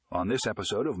On this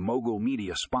episode of Mogul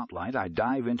Media Spotlight, I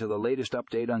dive into the latest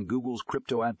update on Google's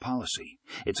crypto ad policy.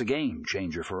 It's a game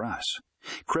changer for us.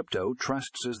 Crypto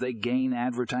trusts as they gain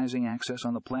advertising access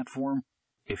on the platform.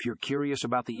 If you're curious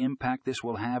about the impact this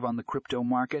will have on the crypto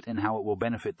market and how it will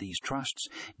benefit these trusts,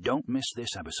 don't miss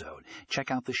this episode. Check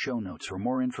out the show notes for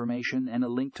more information and a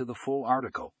link to the full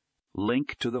article.